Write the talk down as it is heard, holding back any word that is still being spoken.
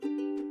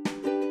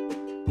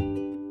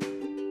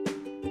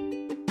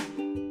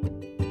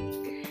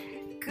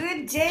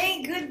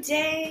Good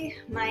day.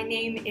 My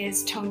name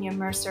is Tonya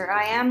Mercer.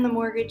 I am the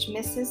Mortgage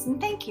Missus, and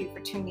thank you for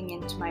tuning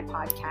into my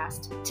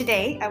podcast.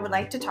 Today, I would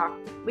like to talk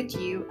with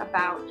you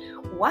about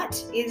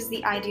what is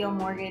the ideal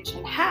mortgage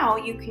and how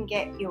you can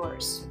get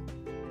yours.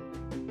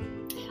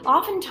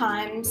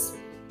 Oftentimes,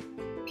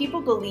 people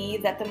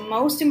believe that the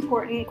most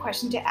important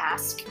question to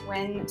ask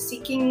when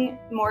seeking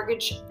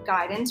mortgage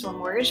guidance or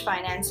mortgage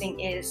financing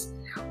is,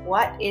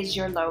 what is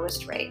your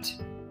lowest rate?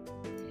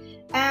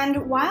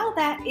 And while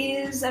that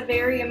is a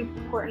very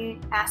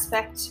important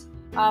aspect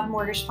of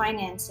mortgage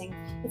financing,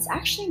 it's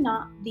actually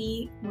not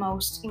the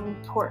most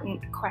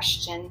important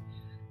question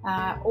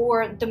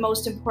or the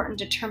most important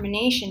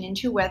determination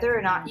into whether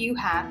or not you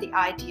have the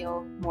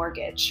ideal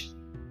mortgage.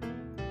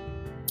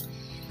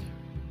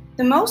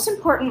 The most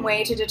important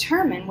way to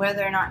determine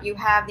whether or not you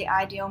have the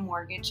ideal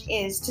mortgage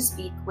is to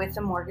speak with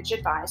a mortgage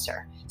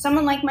advisor.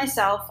 Someone like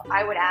myself,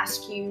 I would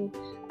ask you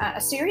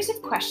a series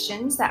of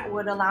questions that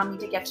would allow me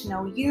to get to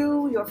know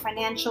you, your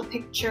financial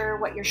picture,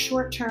 what your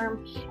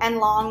short-term and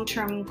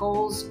long-term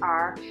goals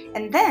are,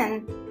 and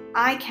then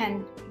I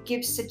can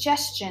give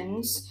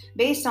suggestions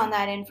based on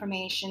that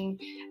information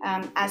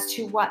as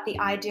to what the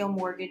ideal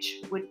mortgage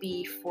would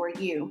be for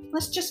you.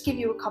 Let's just give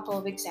you a couple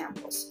of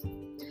examples.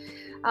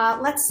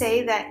 Let's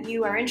say that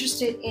you are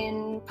interested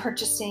in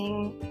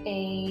purchasing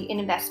an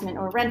investment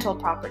or rental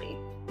property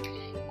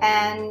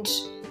and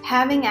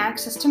having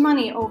access to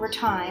money over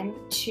time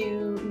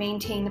to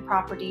maintain the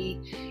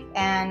property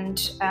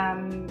and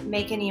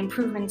make any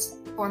improvements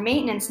or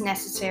maintenance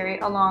necessary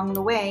along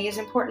the way is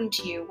important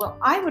to you. Well,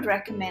 I would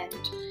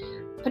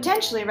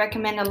potentially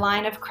recommend a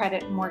line of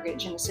credit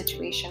mortgage in a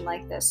situation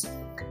like this.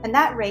 And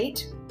that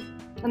rate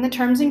and the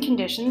terms and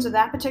conditions of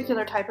that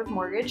particular type of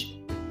mortgage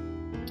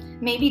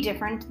may be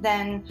different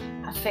than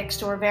a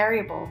fixed or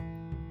variable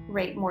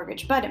rate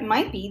mortgage, but it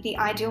might be the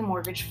ideal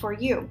mortgage for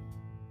you.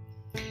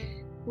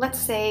 Let's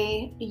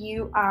say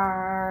you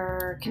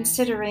are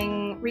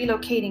considering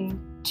relocating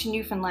to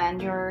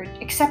Newfoundland, you're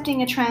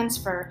accepting a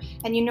transfer,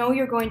 and you know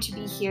you're going to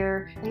be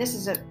here, and this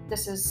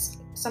is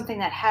something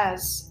that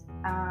has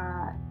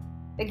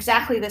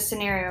exactly this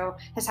scenario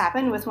has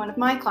happened with one of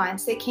my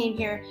clients. They came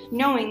here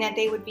knowing that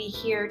they would be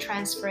here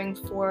transferring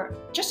for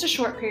just a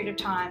short period of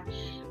time,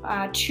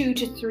 2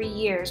 to 3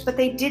 years, but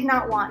they did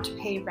not want to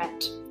pay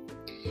rent.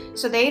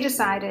 So they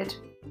decided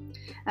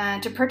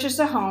to purchase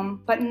a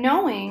home, but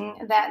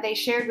knowing that they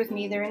shared with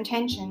me their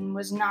intention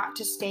was not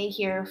to stay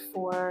here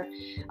for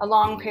a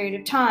long period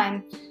of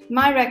time,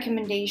 my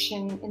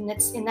recommendation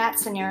in that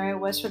scenario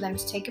was for them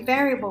to take a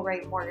variable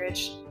rate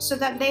mortgage so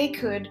that they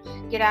could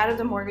get out of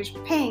the mortgage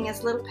paying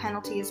as little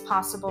penalty as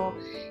possible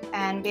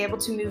and be able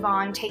to move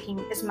on taking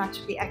as much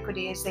of the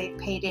equity as they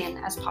paid in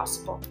as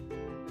possible.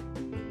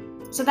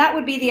 So that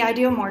would be the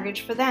ideal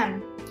mortgage for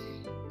them.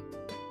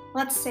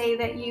 Let's say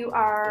that you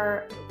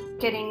are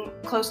getting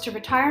close to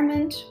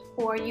retirement,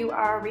 or you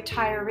are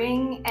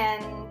retiring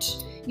and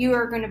you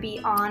are going to be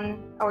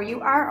on, or you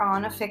are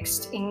on a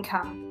fixed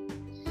income.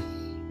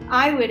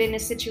 I would, in a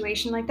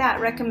situation like that,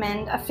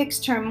 recommend a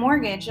fixed term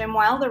mortgage, and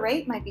while the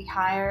rate might be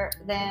higher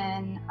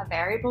than a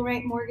variable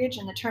rate mortgage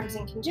and the terms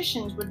and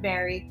conditions would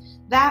vary,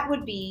 that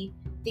would be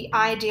the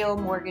ideal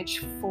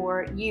mortgage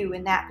for you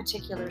in that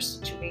particular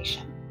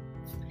situation.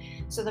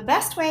 So the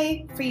best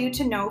way for you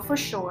to know for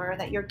sure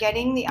that you're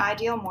getting the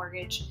ideal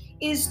mortgage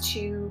is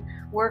to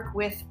work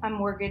with a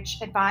mortgage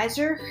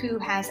advisor who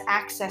has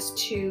access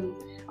to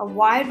a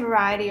wide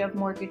variety of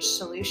mortgage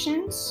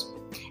solutions.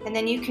 And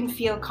then you can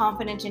feel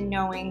confident in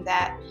knowing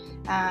that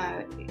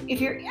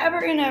if you're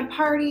ever in a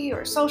party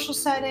or social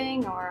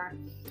setting or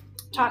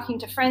talking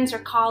to friends or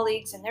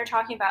colleagues and they're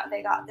talking about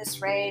they got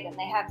this rate and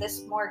they have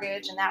this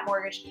mortgage and that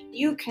mortgage,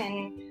 you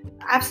can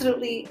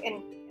absolutely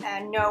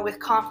know with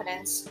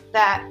confidence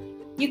that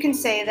you can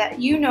say that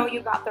you know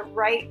you got the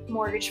right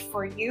mortgage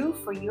for you,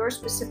 for your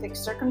specific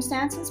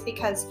circumstances,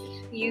 because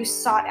you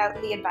sought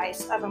out the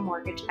advice of a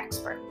mortgage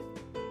expert.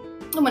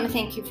 I want to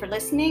thank you for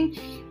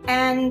listening.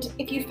 And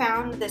if you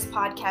found this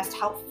podcast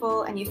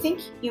helpful and you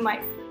think you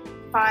might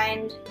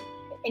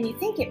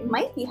it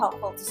might be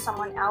helpful to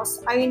someone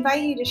else, I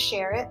invite you to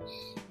share it.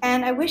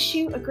 And I wish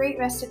you a great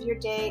rest of your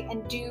day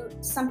and do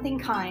something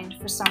kind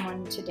for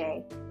someone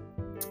today.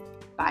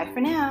 Bye for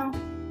now.